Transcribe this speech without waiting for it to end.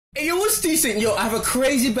Hey, yo, what's decent? Yo, I have a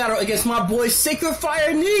crazy battle against my boy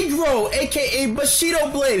SacredFireNegro, aka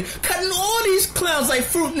Bushido Blade, cutting all these clowns like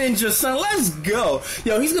Fruit Ninja, son. Let's go.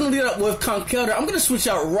 Yo, he's gonna lead up with Conkelder. I'm gonna switch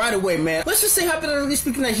out right away, man. Let's just say, hypothetically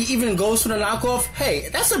speaking, that he even goes for the knockoff. Hey,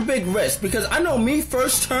 that's a big risk, because I know me,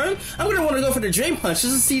 first turn, I'm gonna want to go for the Drain Punch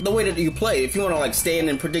just to see the way that you play. If you want to, like, stay in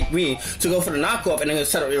and predict me to go for the knockoff and then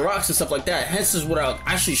set up your rocks and stuff like that. Hence is what I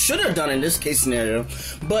actually should have done in this case scenario.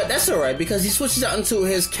 But that's alright, because he switches out into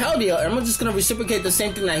his Keldeo, and I'm just gonna reciprocate the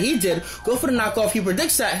same thing that he did. Go for the knockoff. He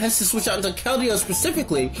predicts that, hence to switch out into Keldeo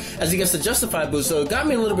specifically as he gets the Justify boost. So it got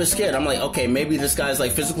me a little bit scared. I'm like, okay, maybe this guy's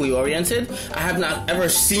like physically oriented. I have not ever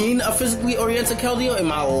seen a physically oriented Keldeo in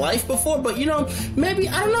my life before, but you know, maybe,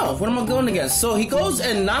 I don't know. What am I going against? So he goes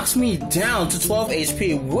and knocks me down to 12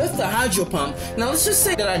 HP with the Hydro Pump. Now let's just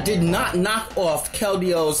say that I did not knock off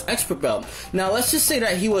Keldeo's Expert Belt. Now let's just say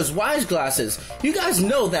that he was Wise Glasses. You guys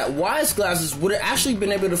know that Wise Glasses would have actually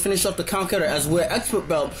been able to finish off the Conkelder, as where Expert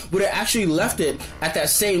Belt would have actually left it at that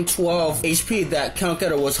same 12 HP that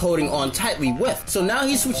Conkelder was holding on tightly with. So now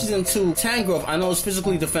he switches into Tangrowth. I know it's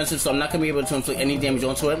physically defensive, so I'm not going to be able to inflict any damage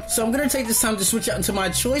onto it. So I'm going to take this time to switch out into my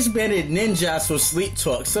Choice Banded Ninjask for Sleep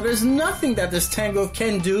Talk. So there's nothing that this Tangrowth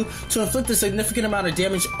can do to inflict a significant amount of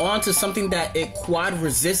damage onto something that it quad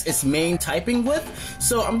resists its main typing with.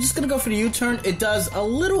 So I'm just going to go for the U-turn. It does a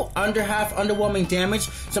little under half underwhelming damage.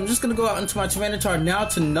 So I'm just going to go out into my Tyranitar now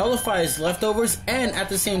to nullify his leftovers, and at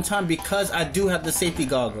the same time, because I do have the safety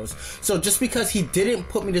goggles. So just because he didn't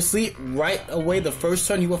put me to sleep right away the first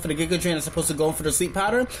turn, he went for the Giga Drain as opposed to going for the Sleep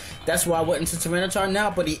Powder. That's why I went into Tyranitar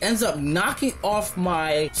now, but he ends up knocking off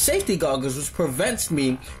my safety goggles, which prevents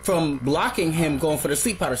me from blocking him going for the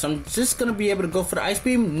Sleep Powder. So I'm just going to be able to go for the Ice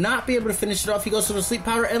Beam, not be able to finish it off. He goes for the Sleep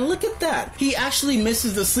Powder, and look at that. He actually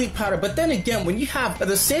misses the Sleep Powder, but then again, when you have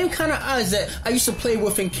the same kind of eyes that I used to play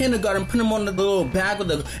with in kindergarten, put them on the little bag with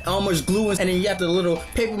the Elmer's glue, and then you have the little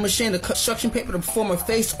paper mache, the construction paper to form a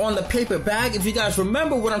face on the paper bag. If you guys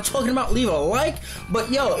remember what I'm talking about, leave a like.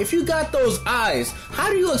 But yo, if you got those eyes, how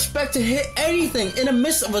do you expect to hit anything in the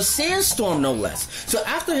midst of a sandstorm, no less? So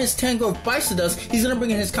after his Tangrowth bites the dust, he's gonna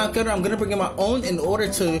bring in his Conkelder. I'm gonna bring in my own in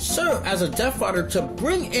order to serve as a Death Fodder to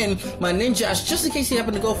bring in my Ninjask, just in case he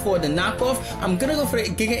happened to go for the knockoff. I'm gonna go for the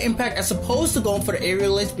Giga Impact as opposed to going for the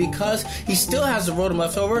Aerial Ace, because he still has the Rotom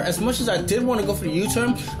left over. As much as I did want to go for the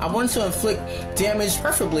U-turn, I wanted to inflict damage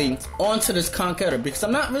preferably onto this Conkelder, because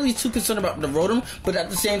I'm not really too concerned about the Rotom, but at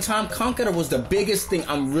the same time, Conkelder was the biggest thing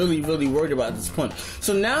I'm really worried about at this point.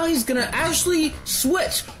 So now he's gonna actually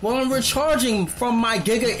switch while I'm recharging from my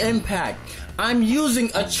Giga Impact. I'm using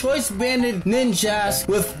a Choice Banded Ninjask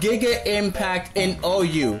with Giga Impact in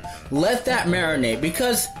OU. Let that marinate,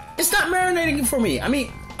 because it's not marinating for me. I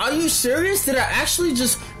mean, are you serious? Did I actually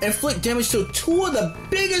just inflict damage to two of the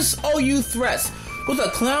biggest OU threats with a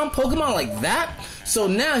clown Pokemon like that? So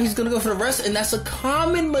now he's gonna go for the rest, and that's a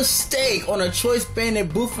common mistake on a Choice Banded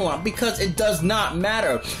Bouffalant, because it does not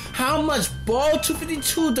matter how much ball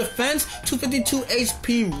 252 defense, 252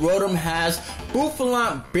 HP Rotom has.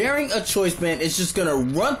 Bouffalant bearing a Choice Band is just gonna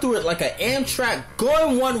run through it like an Amtrak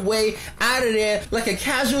going one way, out of there like a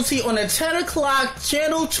casualty on a 10 o'clock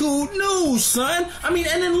channel 2 news, son. I mean,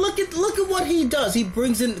 and then look at what he does. He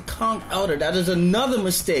brings in Conkelder. That is another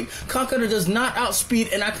mistake. Conkelder does not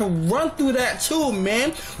outspeed, and I can run through that too,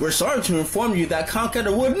 man. We're sorry to inform you that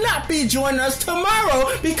Conkelder would not be joining us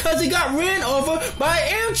tomorrow because he got ran over by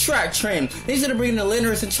an Amtrak train. He's gonna bring in the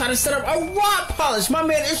Linders and try to set up a rock polish. My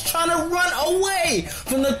man is trying to run away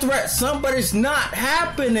from the threat, son, but it's not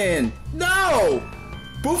happening. No!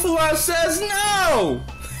 Bouffalant says no!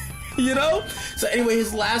 You know? So anyway,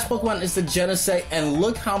 his last Pokemon is the Genesect, and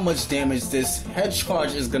look how much damage this head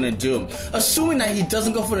charge is gonna do. Assuming that he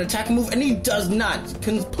doesn't go for an attacking move, and he does not.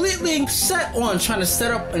 Completely set on trying to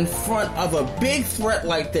set up in front of a big threat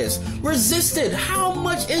like this. Resisted. How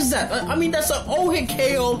much is that? I mean, that's an O-hit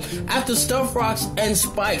KO after Stuff Rocks and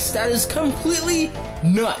Spikes. That is completely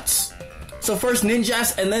nuts. So first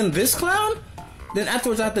Ninjask and then this clown? Then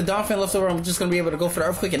afterwards, I have the Donphan left over. I'm just going to be able to go for the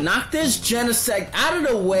Earthquake and knock this Genesect out of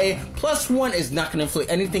the way. +1 is not going to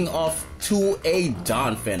inflict anything off to a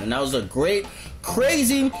Donphan. And that was a great,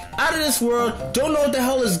 crazy, out of this world, don't know what the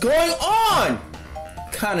hell is going on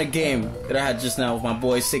kind of game that I had just now with my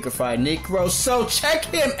boy SacredFireNegro. So check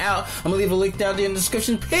him out. I'm going to leave a link down there in the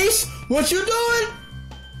description. Peace. What you doing?